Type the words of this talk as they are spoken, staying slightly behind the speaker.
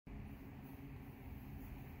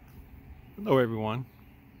Hello everyone,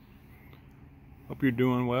 hope you're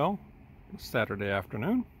doing well. It's Saturday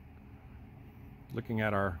afternoon, looking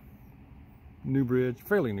at our new bridge,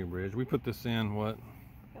 fairly new bridge. We put this in what? A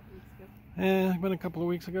couple weeks ago. Been a couple of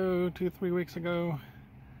weeks ago, 2-3 weeks ago,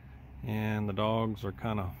 and the dogs are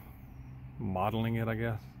kind of modeling it, I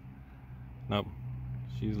guess. Nope,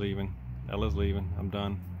 she's leaving, Ella's leaving, I'm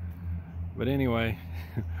done. But anyway,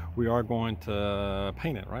 we are going to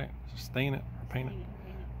paint it, right? Stain it or paint it.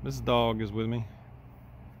 Mrs. Dog is with me.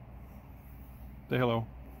 Say hello.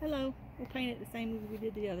 Hello. We'll paint it the same as we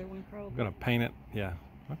did the other one, probably. We're gonna paint it, yeah.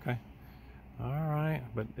 Okay. All right,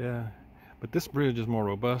 but this bridge is more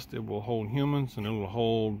robust. It will hold humans and it will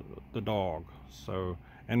hold the dog. So,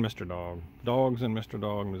 and Mr. Dog, dogs and Mr.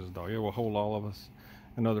 Dog, and Mrs. Dog. It will hold all of us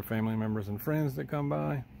and other family members and friends that come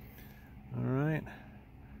by. All right.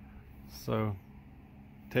 So,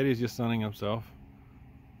 Teddy's just sunning himself.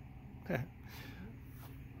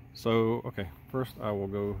 So, okay, first I will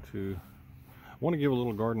go to, I want to give a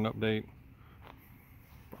little garden update.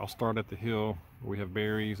 I'll start at the hill where we have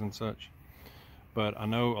berries and such. But I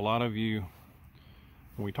know a lot of you,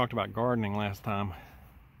 when we talked about gardening last time,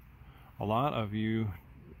 a lot of you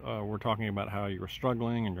were talking about how you were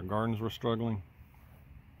struggling and your gardens were struggling.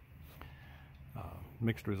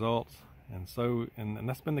 Mixed results. And so, and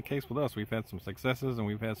that's been the case with us. We've had some successes and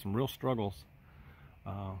we've had some real struggles.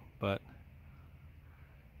 But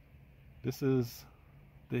this is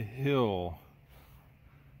the hill.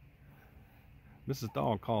 Mrs.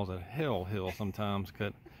 Dog calls it hell hill sometimes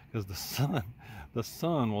because the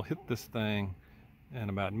sun will hit this thing in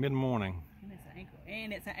about mid-morning.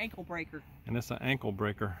 And it's an ankle breaker. And it's an ankle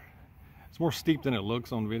breaker. It's more steep than it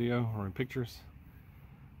looks on video or in pictures.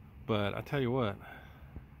 But I tell you what,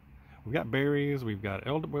 we've got berries, we got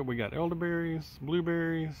elderberries,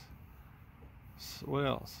 blueberries. What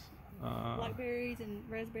else? Blackberries and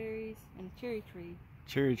raspberries and a cherry tree.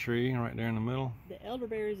 Cherry tree right there in the middle. The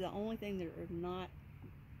elderberries are the only thing that are not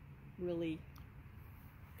really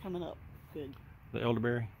coming up good. The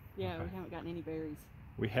elderberry? Yeah, okay. We haven't gotten any berries.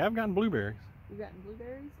 We have gotten blueberries. We've gotten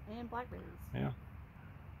blueberries and blackberries. Yeah.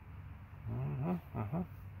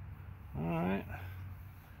 All right.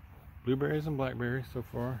 Blueberries and blackberries so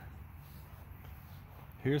far.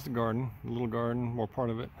 Here's the garden, the little garden, more part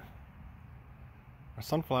of it. Our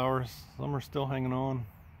sunflowers, some are still hanging on.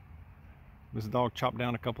 This dog chopped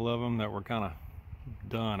down a couple of them that were kind of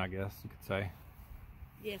done, I guess you could say.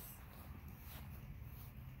 Yes.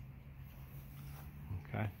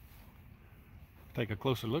 Okay. Take a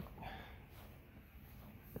closer look.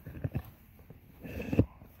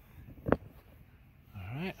 All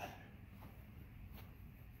right.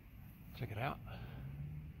 Check it out.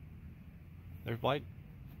 There's like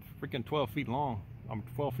freaking 12 feet long. I'm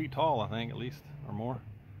 12 feet tall, I think, at least, or more.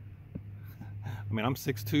 I mean, I'm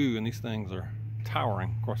 6'2", and these things are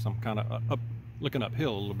towering. Of course, I'm kind of looking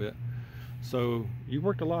uphill a little bit. So you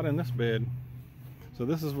worked a lot in this bed. So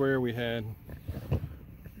this is where we just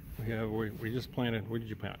planted. What did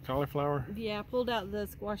you plant? Cauliflower? Yeah, I pulled out the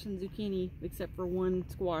squash and zucchini, except for one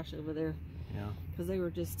squash over there. Yeah. Because they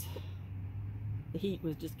were just, the heat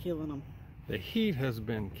was just killing them. The heat has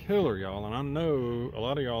been killer, y'all, and I know a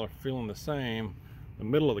lot of y'all are feeling the same. The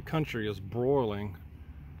middle of the country is broiling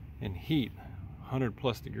in heat,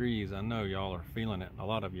 100+ degrees. I know y'all are feeling it. A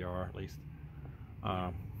lot of you are, at least. So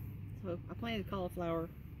I planted cauliflower.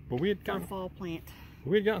 But we had gotten a fall plant.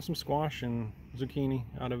 We had gotten some squash and zucchini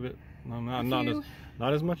out of it.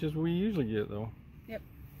 Not as much as we usually get, though. Yep.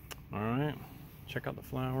 All right. Check out the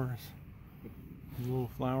flowers. The little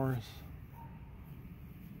flowers.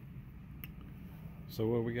 So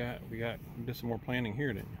what we got? We did some more planting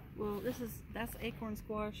here, didn't you? Well, that's acorn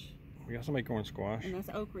squash. We got some acorn squash. And that's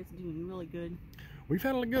okra. It's doing really good. We've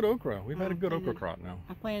had a good okra. We've had a good okra crop now.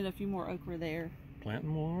 I planted a few more okra there. Planting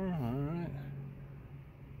more. All right.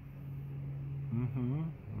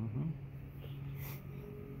 And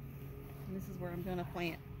this is where I'm gonna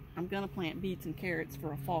plant. I'm gonna plant beets and carrots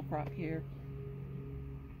for a fall crop here.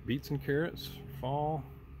 Beets and carrots, fall.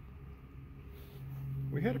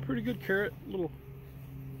 We had a pretty good carrot little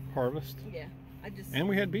harvest. Yeah, and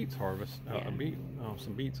we had beets harvest.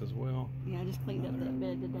 Some beets as well. Yeah, I just cleaned up that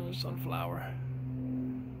bed today. Sunflower.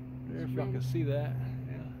 There, if y'all can see that.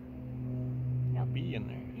 Yeah. Bee in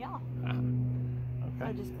there. Yeah. Okay.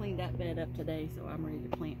 I just cleaned that bed up today, so I'm ready to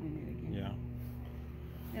plant in it again.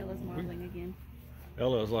 Yeah. Ella's modeling again.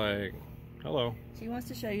 Ella's like, hello. She wants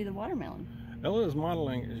to show you the watermelon. Ella is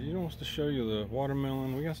modeling. She wants to show you the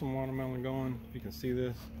watermelon. We got some watermelon going. If you can see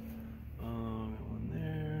this. Got one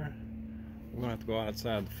there. We're gonna have to go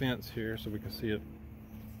outside the fence here so we can see it.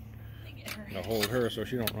 I'll hold her so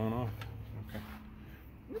she don't run off. Okay.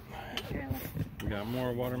 We got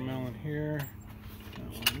more watermelon here.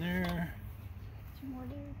 Got one there. Two more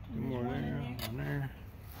there. Two more there. One there.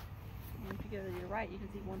 And if you go to your right, you can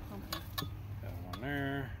see one pumpkin. Got one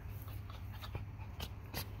there.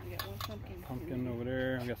 We got one pumpkin. Pumpkin over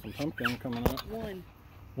there. We got some pumpkin coming up. One.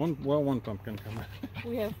 One pumpkin coming.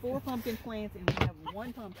 We have 4 pumpkin plants and we have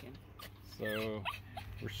 1 pumpkin. So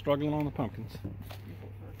we're struggling on the pumpkins.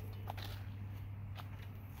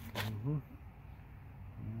 Alright.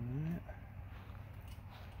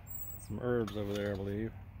 Some herbs over there, I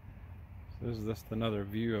believe. So this is just another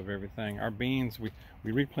view of everything. Our beans, we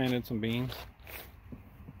replanted some beans.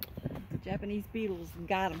 The Japanese beetles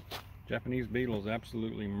got them. Japanese beetles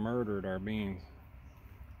absolutely murdered our beans.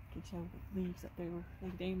 You can show the leaves up there were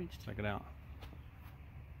like damaged. Check it out.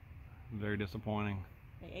 Very disappointing.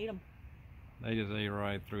 They ate them. They just ate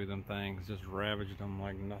right through them things, just ravaged them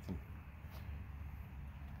like nothing.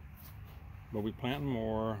 But we planting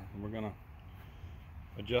more. We're gonna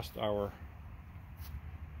adjust our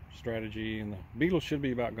strategy, and the beetles should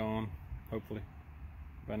be about gone, hopefully,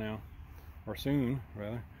 by now, or soon,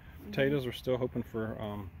 rather. Potatoes, we're still hoping for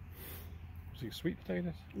sweet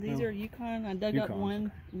potatoes. These are Yukon. I dug up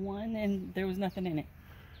one, and there was nothing in it.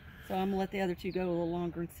 So I'm gonna let the other 2 go a little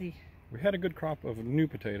longer and see. We had a good crop of new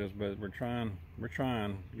potatoes, but we're trying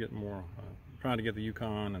to get more. Trying to get the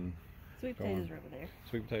Yukon and sweet potatoes are over there.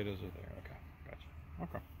 Sweet potatoes are there. Okay,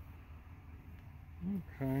 gotcha.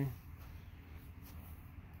 Okay.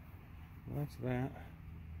 Well, that's that.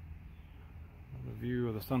 The view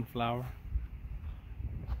of the sunflower.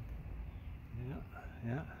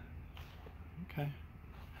 Yeah. Okay.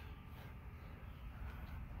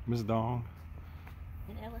 Miss Dawg.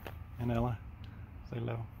 And Ella. Say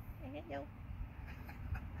hello. Hello.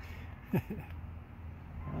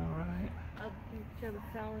 All right. I'll show the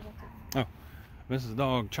flowers up there. Oh, Mrs.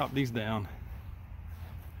 Dawg chopped these down.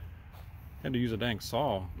 Had to use a dang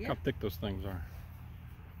saw. Look how thick those things are.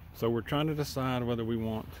 So we're trying to decide whether we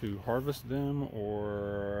want to harvest them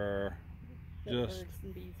or just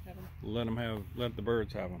let the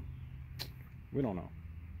birds have them. We don't know.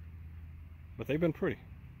 But they've been pretty.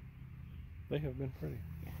 They have been pretty.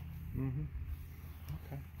 Yeah.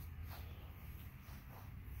 Okay.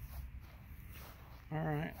 All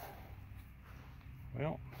right.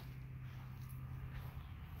 Well,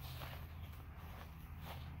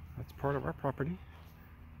 that's part of our property.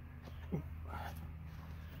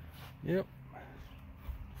 Yep.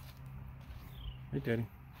 Hey, Teddy.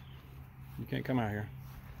 You can't come out here.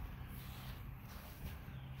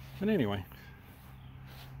 But anyway,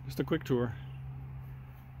 just a quick tour,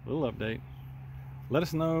 a little update. Let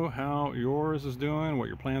us know how yours is doing, what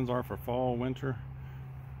your plans are for fall, winter,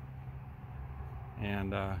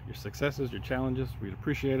 and your successes, your challenges. We'd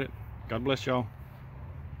appreciate it. God bless y'all.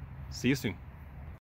 See you soon.